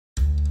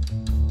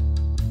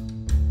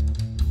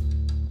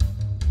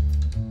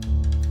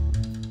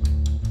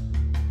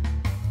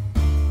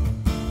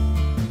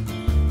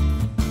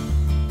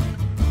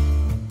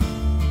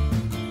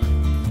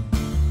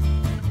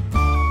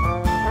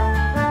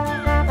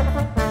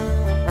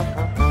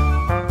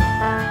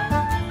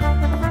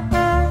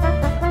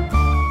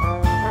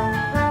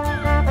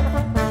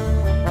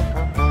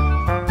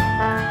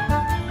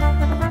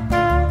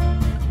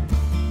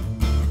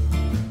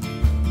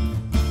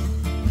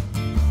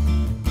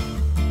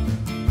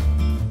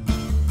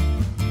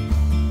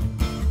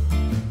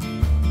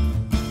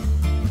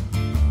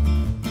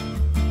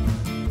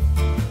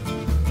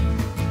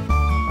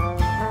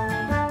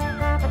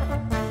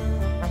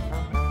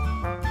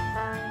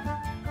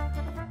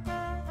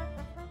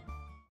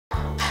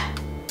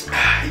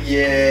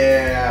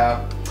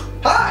yeah.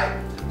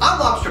 Hi, I'm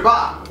Lobster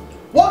Bob.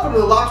 Welcome to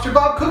the Lobster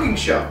Bob Cooking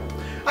Show.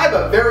 I have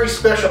a very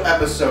special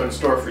episode in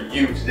store for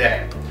you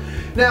today.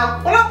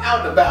 Now, when I'm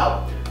out and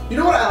about, you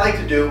know what I like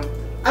to do?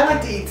 I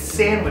like to eat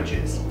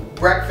sandwiches.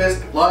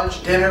 Breakfast,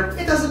 lunch, dinner,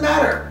 it doesn't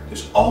matter.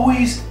 There's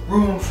always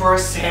room for a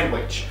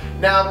sandwich.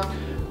 Now,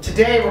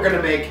 today we're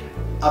gonna make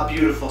a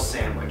beautiful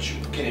sandwich.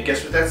 Can you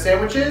guess what that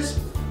sandwich is?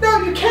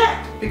 No, you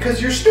can't,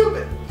 because you're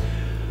stupid.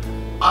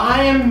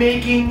 I am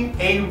making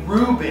a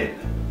Reuben,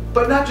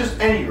 but not just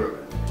any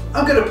Reuben.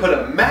 I'm gonna put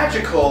a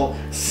magical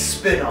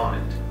spin on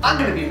it. I'm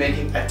gonna be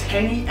making a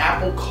tangy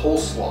apple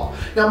coleslaw.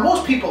 Now,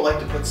 most people like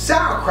to put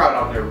sauerkraut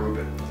on their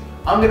Reuben.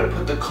 I'm gonna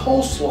put the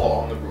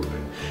coleslaw on the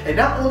Reuben. And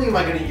not only am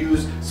I gonna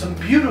use some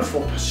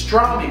beautiful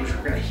pastrami, which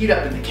we're gonna heat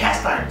up in the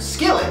cast iron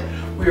skillet,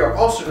 we are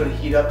also gonna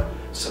heat up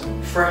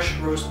some fresh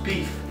roast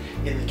beef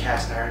in the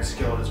cast iron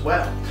skillet as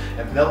well.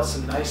 And melt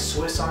some nice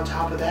Swiss on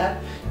top of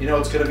that. You know,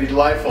 it's gonna be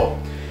delightful.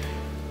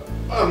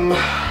 I'm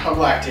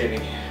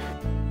lactating.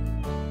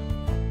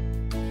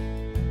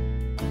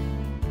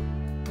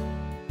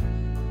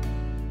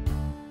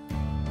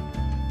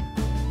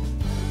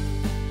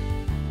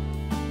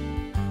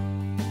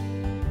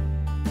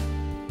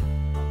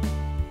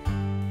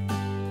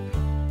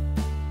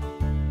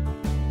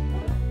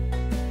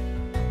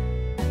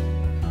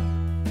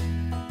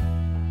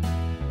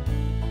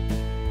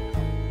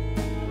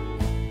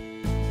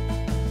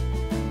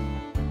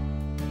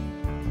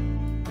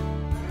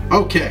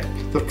 Okay,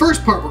 the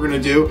first part we're going to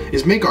do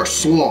is make our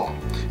slaw.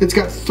 It's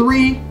got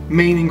three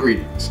main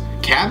ingredients: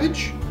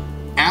 cabbage,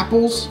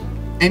 apples,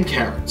 and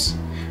carrots.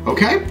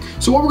 Okay,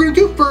 so what we're going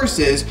to do first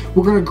is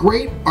we're going to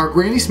grate our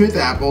Granny Smith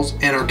apples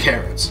and our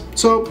carrots.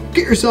 So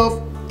get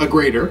yourself a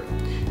grater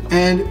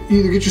and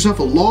either get yourself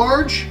a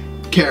large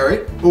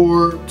carrot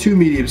or two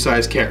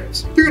medium-sized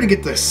carrots. You're going to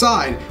get the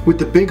side with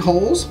the big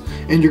holes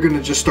and you're going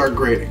to just start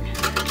grating.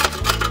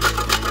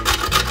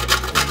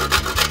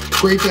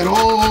 Grate that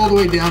all the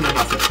way down to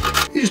nothing.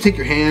 You just take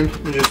your hand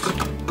and just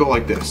go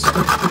like this.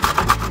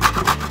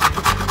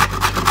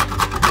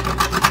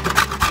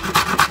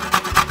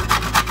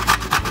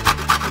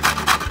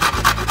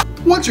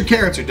 Once your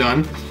carrots are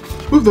done,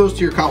 move those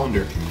to your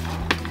colander.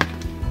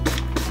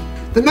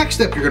 The next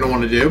step you're going to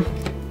want to do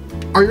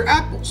are your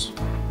apples.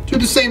 Do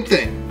the same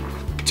thing.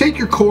 Take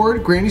your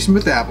cored Granny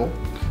Smith apple,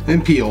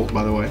 and peel,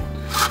 by the way,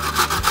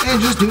 and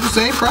just do the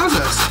same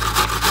process.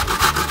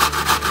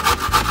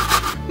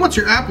 Once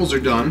your apples are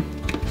done,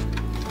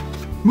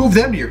 move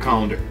them to your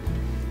colander.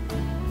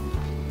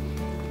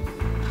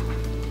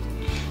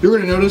 You're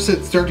going to notice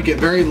it start to get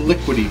very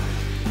liquidy.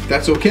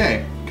 That's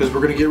okay, because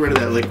we're going to get rid of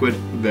that liquid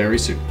very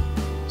soon.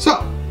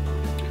 So,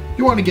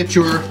 you want to get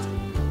your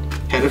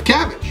head of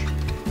cabbage.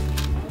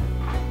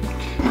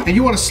 And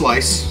you want to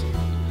slice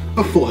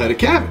a full head of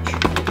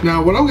cabbage.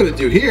 Now, what I'm going to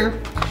do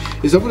here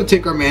is I'm going to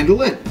take our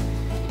mandolin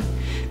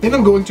and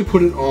I'm going to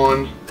put it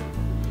on.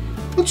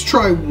 Let's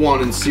try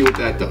one and see what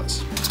that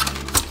does.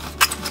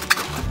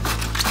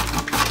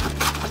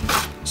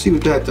 See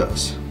what that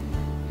does.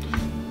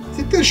 I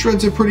think that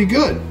shreds it pretty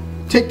good.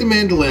 Take the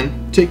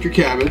mandolin, take your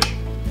cabbage,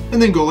 and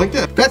then go like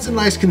that. That's a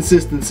nice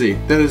consistency.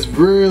 That is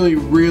really,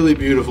 really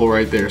beautiful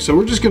right there. So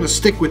we're just gonna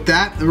stick with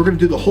that and we're gonna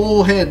do the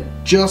whole head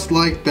just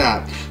like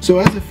that. So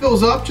as it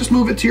fills up, just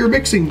move it to your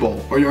mixing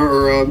bowl or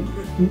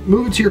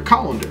move it to your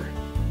colander.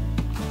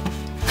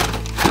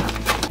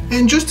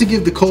 And just to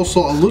give the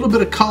coleslaw a little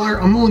bit of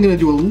color, I'm only gonna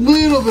do a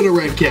little bit of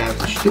red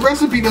cabbage. The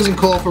recipe doesn't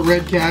call for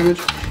red cabbage,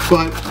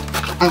 but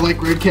I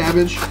like red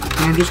cabbage, and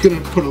I'm just going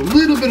to put a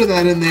little bit of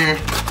that in there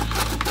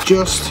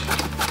just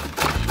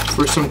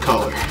for some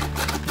color.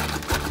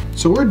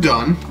 So we're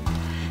done.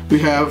 We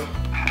have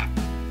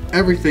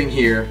everything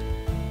here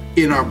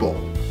in our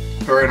bowl,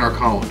 or in our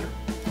colander.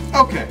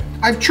 Okay,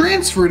 I've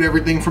transferred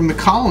everything from the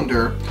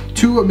colander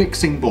to a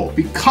mixing bowl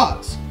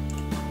because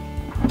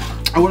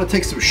I want to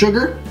take some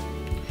sugar,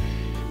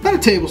 about a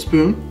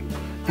tablespoon,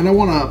 and I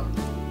want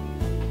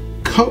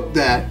to coat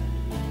that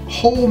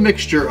whole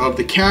mixture of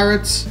the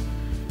carrots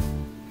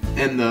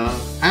and the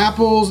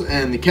apples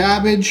and the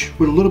cabbage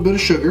with a little bit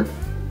of sugar.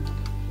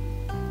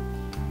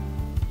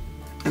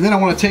 And then I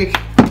want to take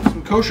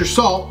some kosher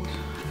salt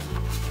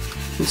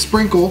and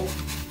sprinkle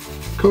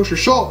kosher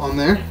salt on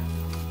there.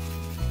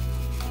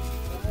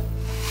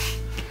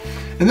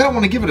 And then I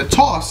want to give it a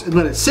toss and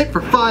let it sit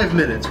for 5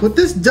 minutes. What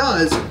this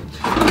does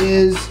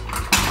is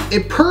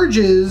it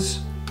purges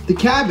the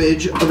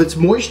cabbage of its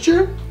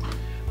moisture,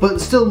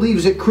 but still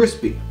leaves it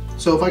crispy.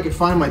 So if I could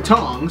find my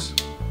tongs,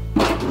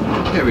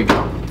 there we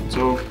go.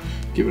 So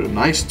give it a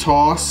nice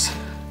toss.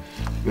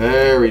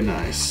 Very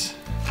nice.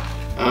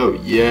 Oh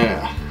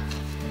yeah.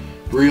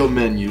 Real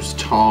men use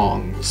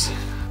tongs.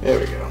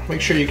 There we go.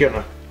 Make sure you're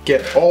gonna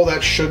get all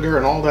that sugar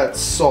and all that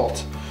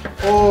salt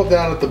all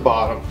down at the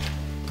bottom.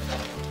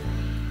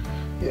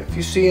 Yeah, if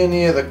you see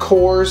any of the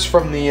cores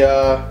from the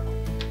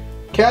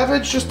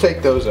cabbage, just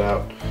take those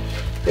out.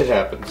 It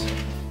happens.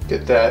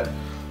 Get that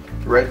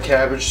red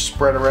cabbage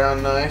spread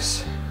around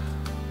nice.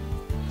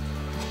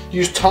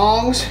 Use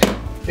tongs.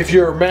 If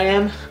you're a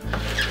man,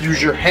 use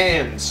your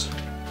hands.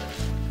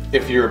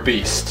 if you're a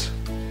beast.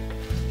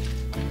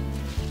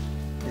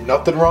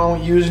 Nothing wrong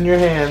with using your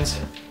hands.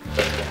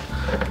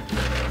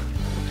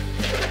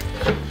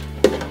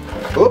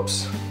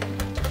 Oops,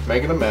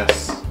 making a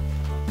mess.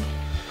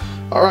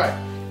 All right,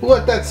 we'll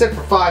let that sit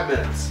for 5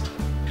 minutes.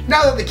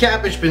 Now that the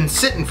cabbage's been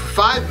sitting for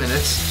 5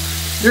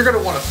 minutes, you're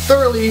gonna wanna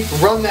thoroughly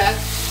run that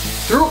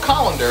through a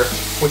colander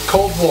with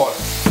cold water.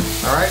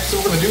 All right, so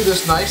we're gonna do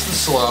this nice and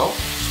slow.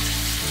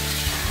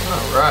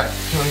 All right,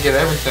 you wanna get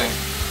everything.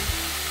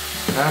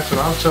 That's what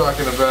I'm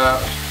talking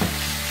about.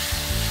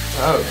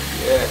 Oh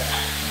yeah.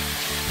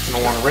 You're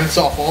gonna wanna rinse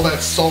off all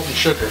that salt and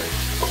sugar.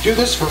 Do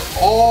this for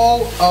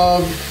all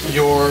of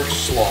your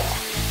slaw.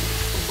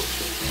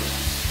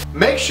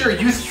 Make sure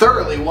you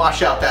thoroughly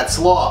wash out that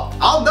slaw.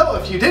 I'll know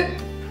if you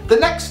didn't. The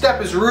next step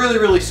is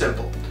really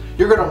simple.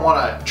 You're gonna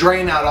wanna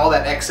drain out all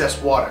that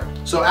excess water.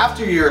 So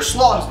after your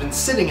slaw has been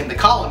sitting in the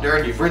colander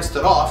and you've rinsed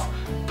it off,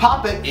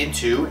 pop it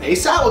into a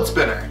salad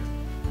spinner.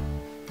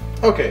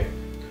 Okay,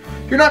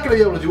 you're not gonna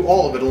be able to do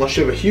all of it unless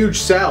you have a huge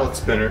salad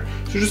spinner,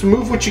 so just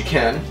move what you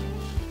can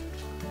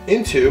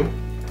into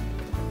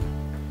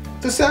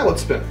the salad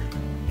spinner.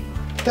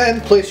 Then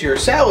place your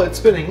salad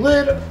spinning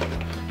lid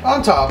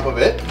on top of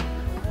it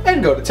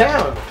and go to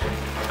town.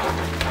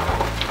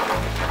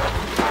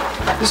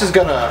 This is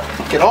gonna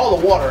get all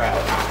the water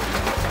out.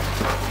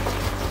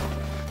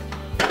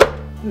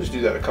 Just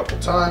do that a couple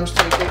times,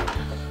 take it.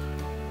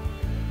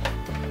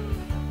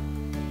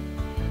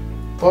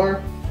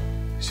 Water.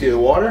 See the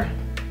water?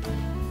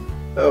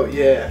 Oh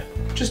yeah.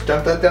 Just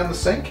dump that down the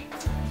sink.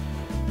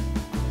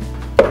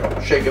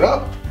 Shake it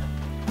up.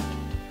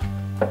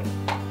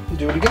 And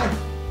do it again.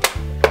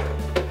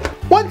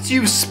 Once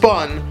you've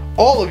spun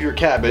all of your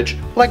cabbage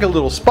like a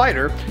little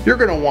spider, you're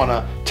going to want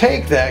to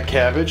take that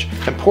cabbage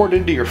and pour it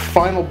into your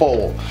final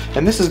bowl.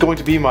 And this is going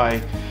to be my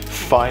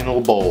final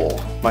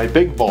bowl, my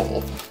big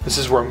bowl. This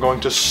is where I'm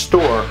going to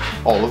store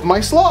all of my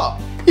slaw.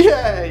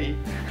 Yay!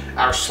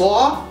 Our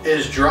slaw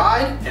is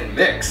dried and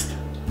mixed.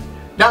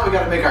 Now we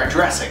got to make our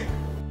dressing.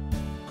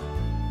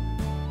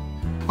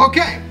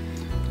 Okay,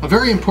 a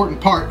very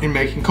important part in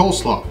making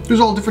coleslaw. There's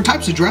all different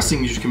types of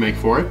dressings you can make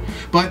for it,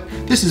 but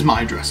this is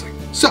my dressing.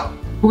 So,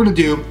 we're gonna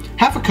do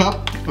half a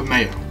cup of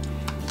mayo.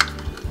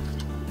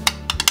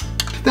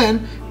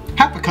 Then,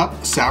 half a cup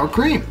of sour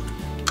cream.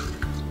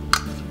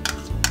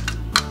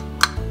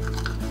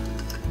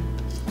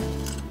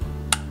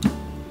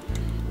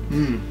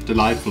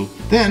 Delightful.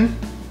 Then,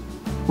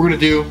 we're gonna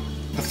do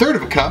a third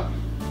of a cup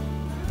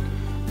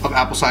of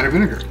apple cider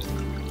vinegar.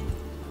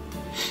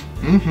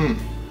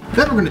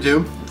 Then we're gonna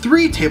do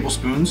 3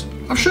 tablespoons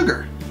of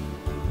sugar.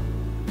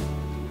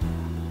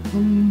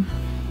 1,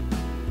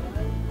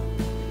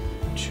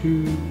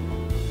 2,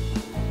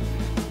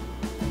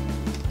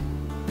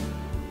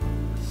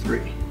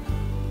 3.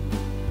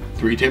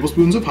 3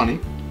 tablespoons of honey.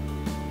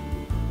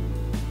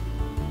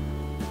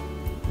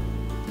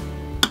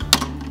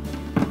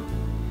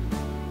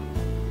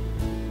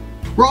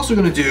 We're also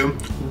going to do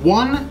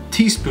 1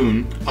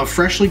 teaspoon of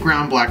freshly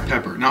ground black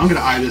pepper. Now I'm going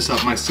to eye this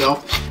up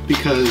myself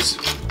because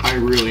I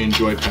really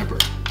enjoy pepper.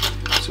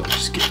 So I'll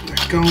just get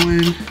that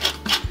going.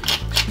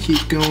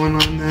 Keep going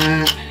on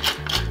that.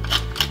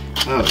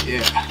 Oh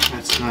yeah,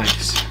 that's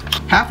nice.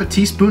 Half a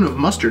teaspoon of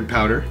mustard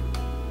powder.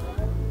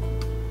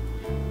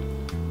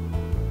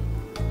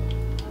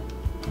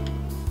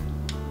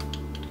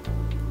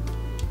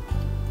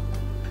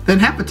 Then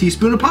half a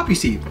teaspoon of poppy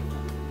seed.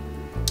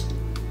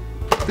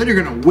 Then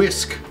you're gonna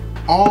whisk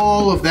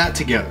all of that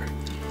together.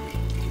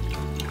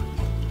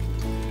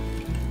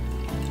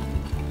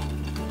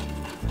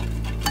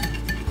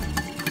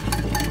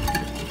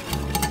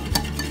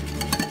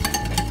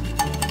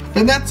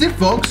 And that's it,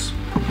 folks.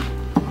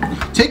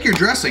 Take your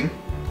dressing,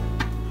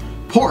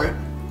 pour it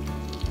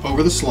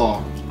over the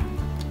slaw.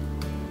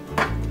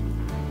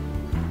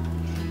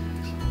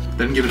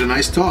 Then give it a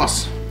nice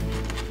toss.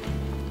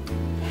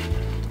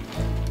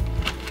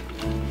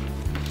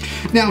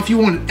 Now, if you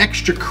want it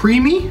extra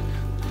creamy,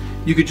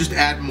 you could just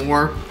add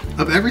more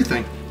of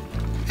everything.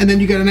 And then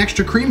you got an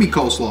extra creamy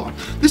coleslaw.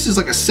 This is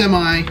like a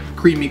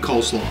semi-creamy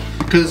coleslaw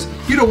because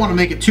you don't want to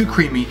make it too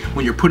creamy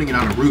when you're putting it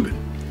on a Reuben.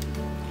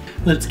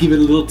 Let's give it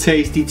a little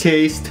tasty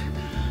taste.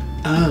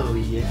 Oh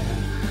yeah,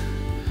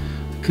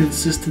 the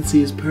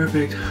consistency is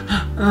perfect.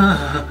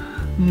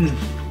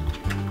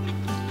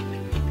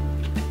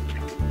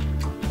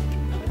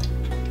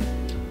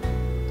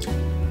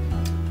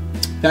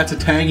 That's a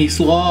tangy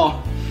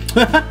slaw.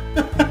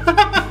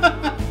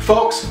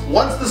 Folks,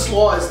 once the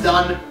slaw is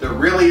done, there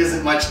really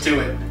isn't much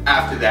to it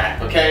after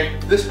that, okay?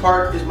 This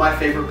part is my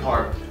favorite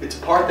part. It's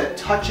a part that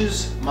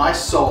touches my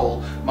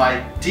soul,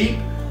 my deep,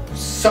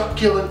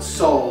 succulent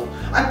soul.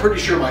 I'm pretty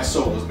sure my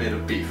soul is made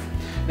of beef.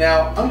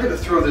 Now, I'm gonna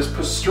throw this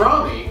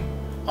pastrami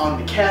on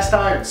the cast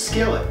iron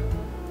skillet,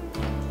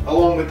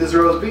 along with this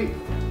roast beef.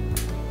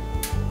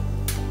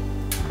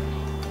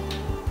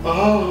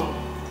 Oh.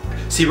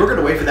 See, See, we're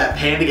gonna wait for that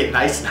pan to get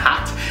nice and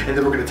hot, and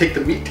then we're gonna take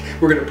the meat,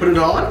 we're gonna put it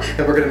on,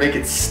 and we're gonna make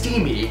it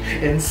steamy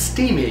and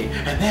steamy.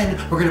 And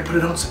then we're gonna put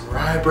it on some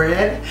rye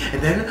bread,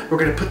 and then we're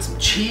gonna put some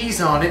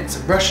cheese on it and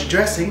some Russian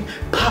dressing,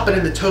 pop it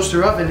in the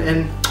toaster oven,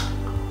 and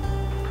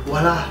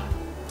voila,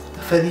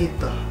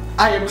 finito.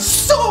 I am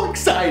so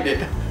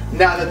excited!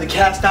 Now that the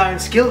cast iron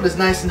skillet is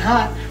nice and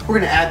hot, we're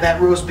gonna add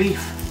that roast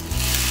beef.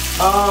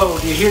 Oh,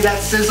 do you hear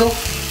that sizzle?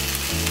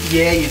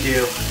 Yeah, you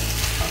do.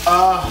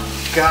 Oh,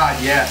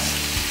 God, yes.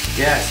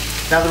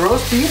 Yes. Now the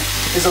roast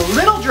beef is a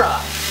little dry,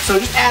 so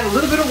just add a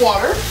little bit of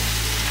water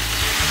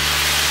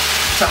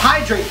to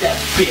hydrate that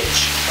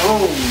bitch.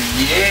 Oh,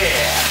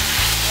 yeah.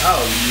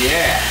 Oh,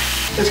 yeah.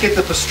 Let's get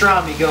the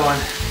pastrami going.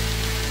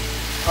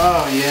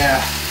 Oh,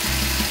 yeah.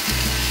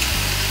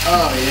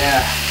 Oh,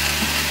 yeah.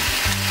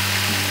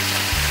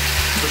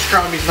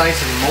 Pastrami's nice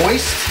and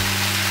moist.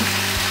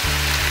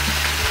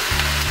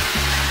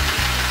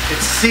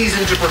 It's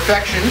seasoned to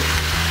perfection.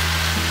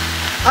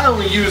 I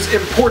only use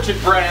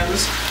imported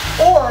brands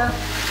or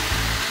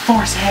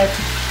Force Head.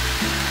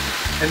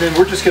 And then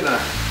we're just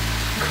gonna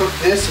cook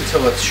this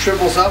until it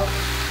shrivels up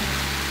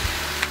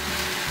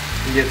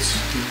and gets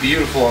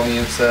beautiful on the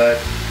inside.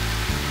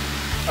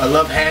 I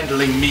love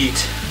handling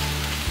meat.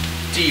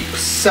 Deep,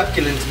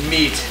 succulent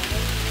meat.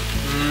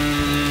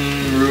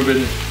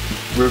 Reuben.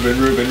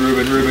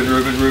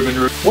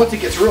 Once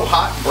it gets real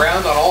hot and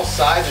browned on all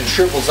sides and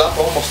shrivels up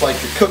almost like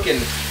you're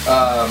cooking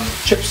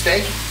chip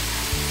steak,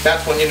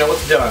 that's when you know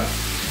it's done.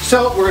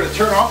 So we're going to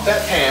turn off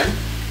that pan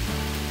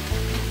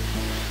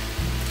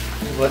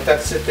and let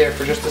that sit there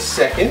for just a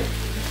second.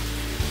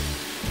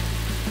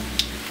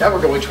 Now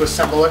we're going to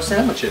assemble our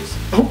sandwiches.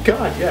 Oh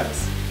God,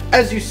 yes.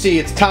 As you see,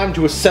 it's time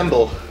to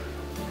assemble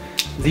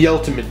the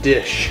ultimate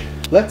dish.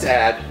 Let's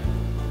add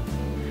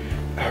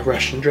our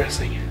Russian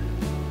dressing.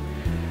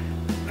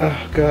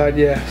 Oh God,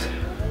 yes.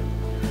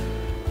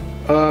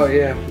 Oh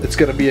yeah, it's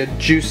gonna be a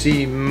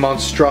juicy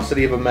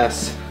monstrosity of a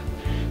mess.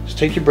 Just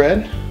take your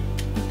bread,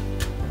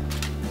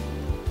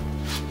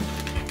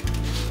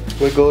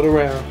 wiggle it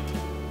around,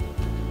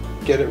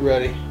 get it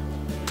ready.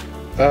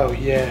 Oh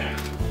yeah.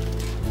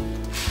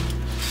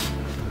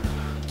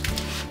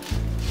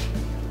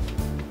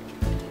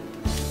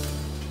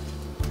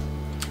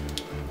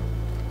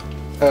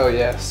 Oh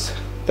yes,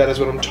 that is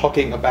what I'm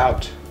talking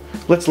about.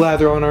 Let's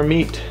lather on our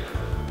meat.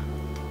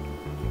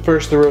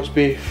 First the roast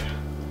beef.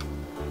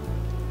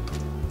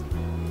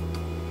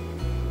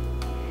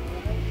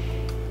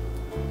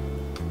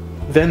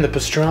 Then the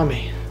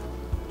pastrami.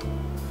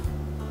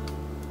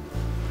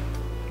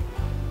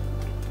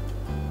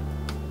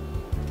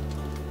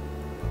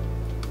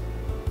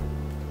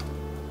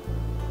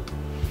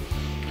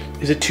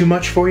 Is it too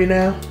much for you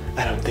now?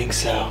 I don't think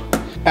so.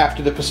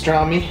 After the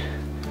pastrami,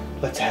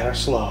 let's add our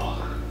slaw.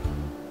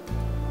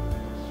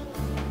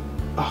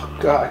 Oh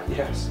God,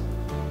 yes.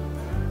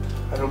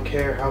 I don't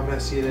care how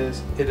messy it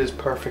is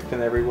perfect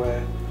in every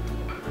way.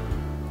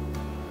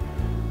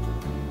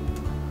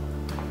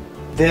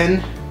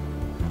 Then,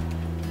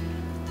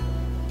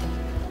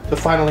 the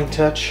final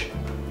touch,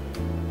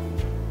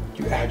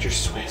 you add your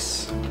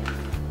Swiss.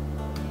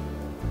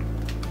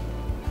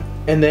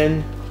 And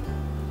then,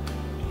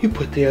 you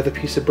put the other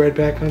piece of bread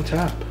back on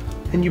top,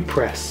 and you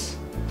press.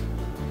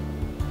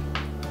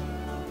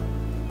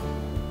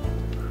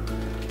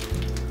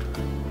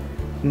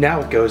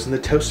 Now it goes in the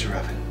toaster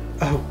oven.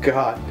 Oh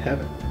God,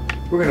 heaven.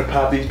 We're gonna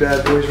pop these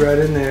bad boys right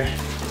in there.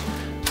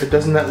 But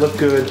doesn't that look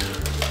good?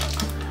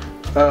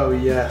 Oh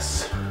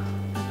yes.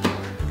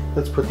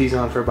 Let's put these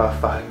on for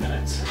about 5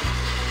 minutes.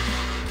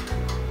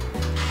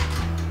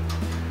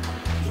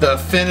 The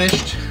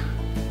finished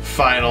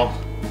final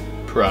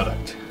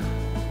product.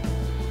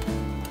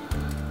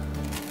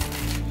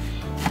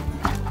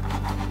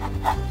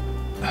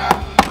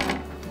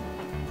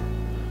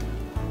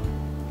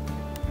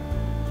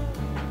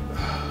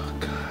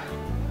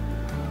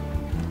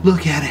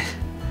 Look at it.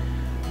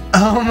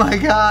 Oh my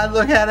God,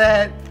 look at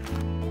it.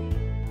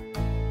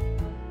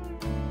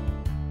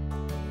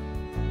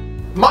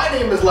 My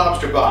name is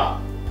Lobster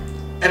Bob,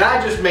 and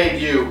I just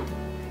made you,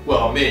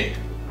 well me,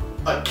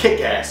 a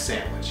kick-ass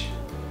sandwich.